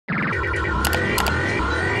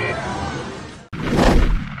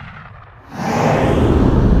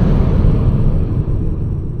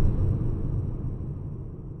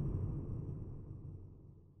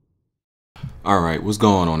Alright, what's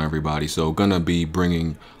going on everybody? So gonna be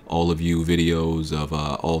bringing all of you videos of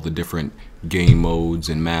all the different game modes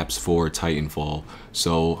and maps for Titanfall.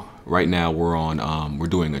 So right now we're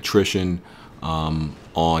doing Attrition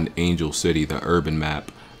on Angel City, the urban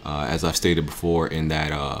map. As I've stated before in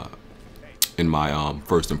that in my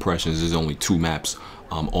first impressions, there's only 2 maps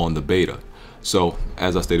on the beta. So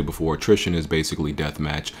as I stated before, Attrition is basically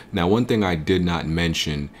deathmatch. Now one thing I did not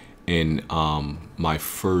mention in that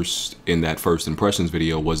first impressions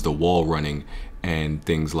video was the wall running and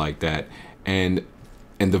things like that, and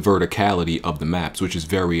the verticality of the maps, which is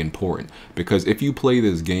very important, because if you play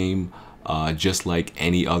this game just like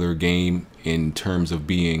any other game in terms of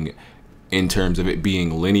it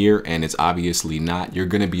being linear, and it's obviously not, you're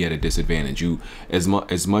going to be at a disadvantage. As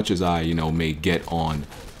much as I may get on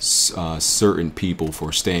certain people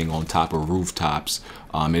for staying on top of rooftops,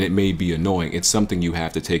 and it may be annoying, it's something you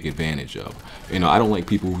have to take advantage of. I don't like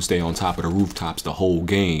people who stay on top of the rooftops the whole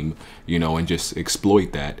game, and just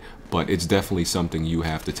exploit that, but it's definitely something you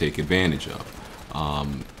have to take advantage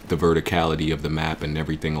of. The verticality of the map and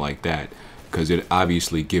everything like that, because it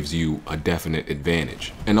obviously gives you a definite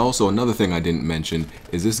advantage. And also another thing I didn't mention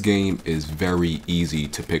is this game is very easy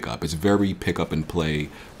to pick up. It's very pick up and play,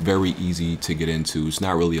 very easy to get into. It's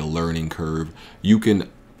not really a learning curve. You can,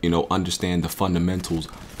 understand the fundamentals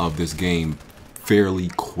of this game fairly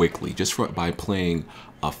quickly just by playing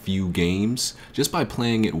a few games. Just by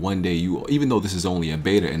playing it one day, even though this is only a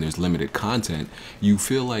beta and there's limited content, you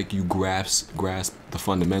feel like you grasp the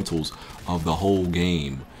fundamentals of the whole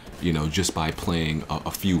game, just by playing a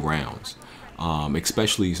few rounds.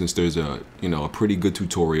 Especially since there's a pretty good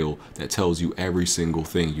tutorial that tells you every single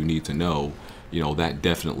thing you need to know. That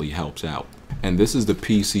definitely helps out. And this is the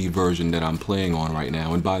PC version that I'm playing on right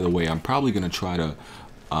now. And by the way, I'm probably going to try to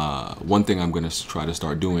one thing I'm going to try to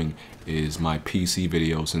start doing is my PC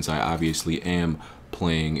video, since I obviously am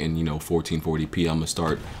playing in 1440p. I'm going to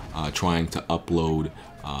start trying to upload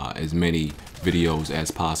as many videos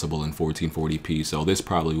as possible in 1440p. So this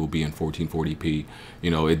probably will be in 1440p.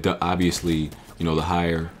 Obviously, the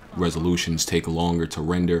higher resolutions take longer to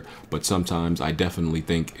render, but sometimes I definitely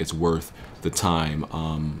think it's worth the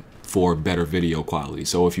time for better video quality.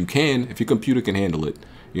 So if your computer can handle it,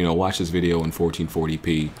 watch this video in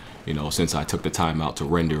 1440p, since I took the time out to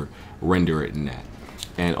render it in that.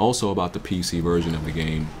 And also about the PC version of the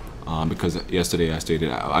game, because yesterday I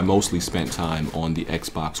stated I mostly spent time on the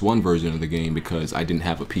Xbox One version of the game because I didn't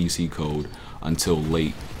have a PC code until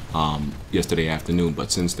late yesterday afternoon,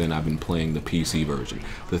 but since then I've been playing the PC version.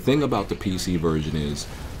 The thing about the PC version is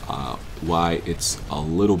why it's a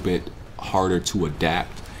little bit harder to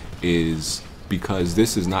adapt is because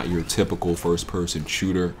this is not your typical first-person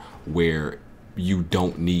shooter where you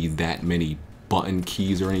don't need that many button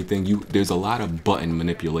keys or anything. There's a lot of button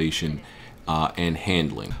manipulation and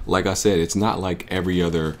handling. Like I said, it's not like every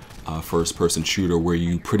other first-person shooter where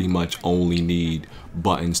you pretty much only need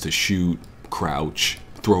buttons to shoot, crouch,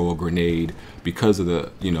 throw a grenade. Because of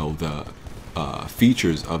the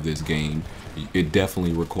features of this game, it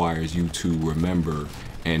definitely requires you to remember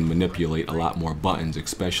and manipulate a lot more buttons,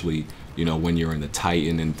 especially when you're in the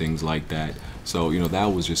Titan and things like that. So that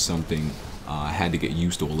was just something I had to get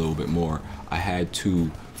used to a little bit more. I had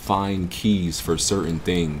to find keys for certain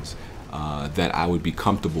things that I would be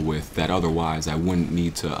comfortable with, that otherwise I wouldn't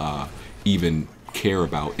need to even care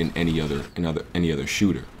about in any other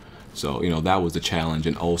shooter. So that was the challenge,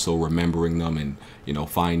 and also remembering them, and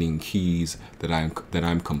finding keys that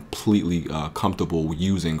I'm completely comfortable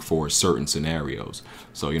using for certain scenarios.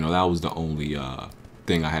 So that was the only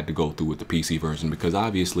thing I had to go through with the PC version, because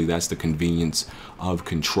obviously that's the convenience of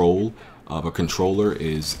control of a controller,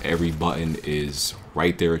 is every button is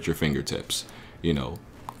right there at your fingertips.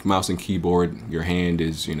 Mouse and keyboard, your hand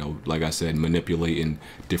is, like I said, manipulating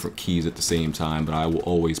different keys at the same time, but I will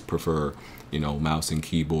always prefer, mouse and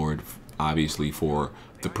keyboard, obviously for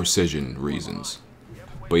the precision reasons.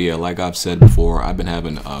 But yeah, like I've said before, I've been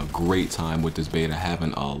having a great time with this beta,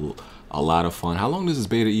 having a lot of fun. How long does this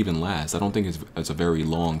beta even last? I don't think it's a very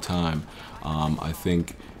long time. I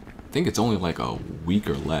think it's only like a week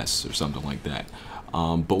or less or something like that.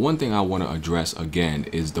 But one thing I want to address again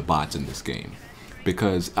is the bots in this game.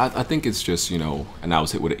 Because I think it's just, and I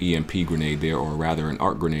was hit with an EMP grenade there, or rather an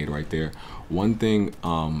arc grenade right there. One thing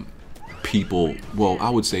people, well,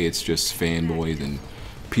 I would say it's just fanboys and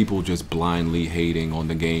people just blindly hating on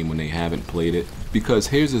the game when they haven't played it. Because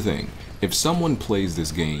here's the thing, if someone plays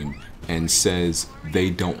this game and says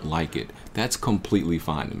they don't like it, that's completely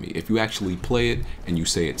fine to me. If you actually play it and you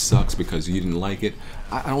say it sucks because you didn't like it,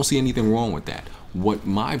 I don't see anything wrong with that. What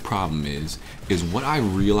my problem is what I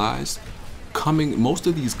realized, most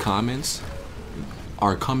of these comments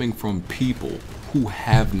are coming from people who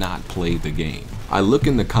have not played the game. I look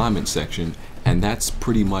in the comment section, and that's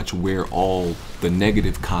pretty much where all the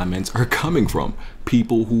negative comments are coming from.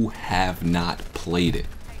 People who have not played it.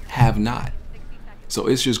 Have not. So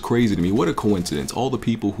it's just crazy to me. What a coincidence. All the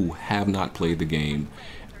people who have not played the game,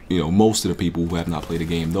 you know, most of the people who have not played the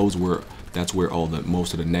game, that's where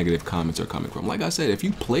most of the negative comments are coming from. Like I said, if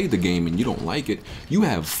you play the game and you don't like it, you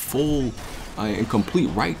have full and complete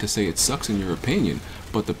right to say it sucks in your opinion.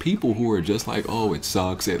 But the people who are just like, oh, it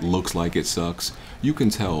sucks, it looks like it sucks, you can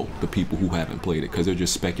tell the people who haven't played it because they're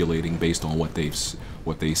just speculating based on what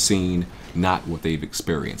they've seen, not what they've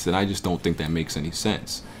experienced. And I just don't think that makes any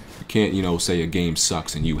sense. You can't, you know, say a game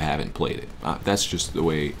sucks and you haven't played it. That's just the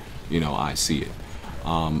way, you know, I see it.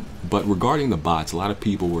 But regarding the bots, a lot of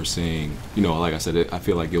people were saying, you know, like I said, I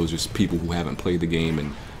feel like it was just people who haven't played the game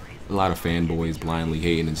and a lot of fanboys blindly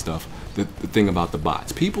hating and stuff. The thing about the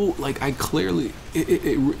bots, people, like, I clearly,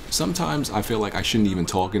 sometimes I feel like I shouldn't even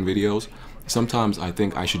talk in videos. Sometimes I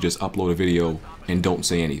think I should just upload a video and don't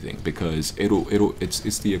say anything, because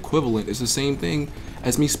it's the equivalent, it's the same thing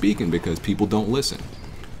as me speaking, because people don't listen.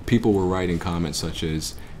 People were writing comments such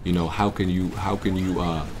as, you know, how can you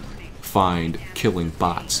find killing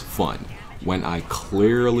bots fun, when I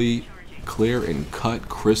clear and cut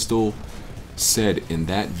crystal said in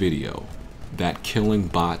that video that killing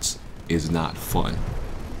bots is not fun.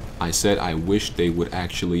 I said I wish they would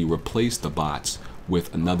actually replace the bots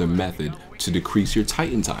with another method to decrease your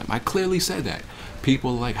Titan time. I clearly said that.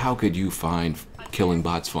 People are like, how could you find killing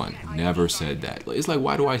bots fun? Never said that. It's like,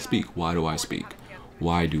 why do I speak? Why do I speak?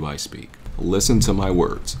 Why do I speak? Listen to my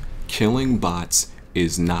words. Killing bots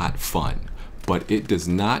is not fun, but it does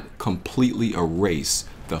not completely erase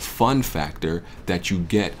the fun factor that you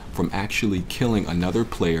get from actually killing another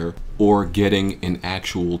player or getting in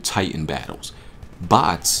actual Titan battles.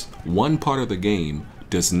 Bots, one part of the game,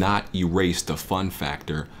 does not erase the fun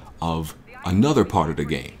factor of another part of the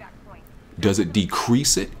game. Does it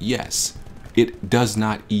decrease it? Yes. It does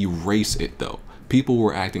not erase it though. People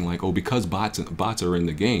were acting like, oh, because bots are in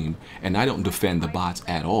the game, and I don't defend the bots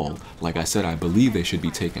at all. Like I said, I believe they should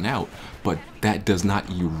be taken out, but that does not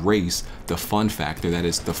erase the fun factor. That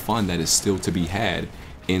is the fun that is still to be had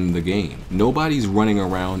in the game. Nobody's running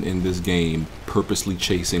around in this game purposely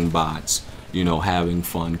chasing bots, you know, having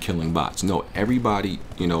fun killing bots. No, everybody,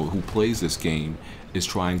 you know, who plays this game is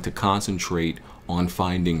trying to concentrate on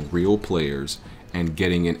finding real players and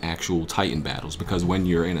getting in actual Titan battles, because when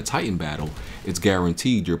you're in a Titan battle, it's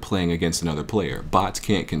guaranteed you're playing against another player. Bots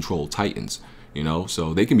can't control Titans, you know,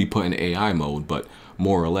 so they can be put in AI mode, but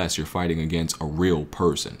more or less you're fighting against a real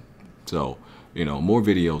person. So, you know, more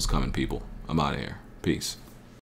videos coming, people. I'm out of here. Peace.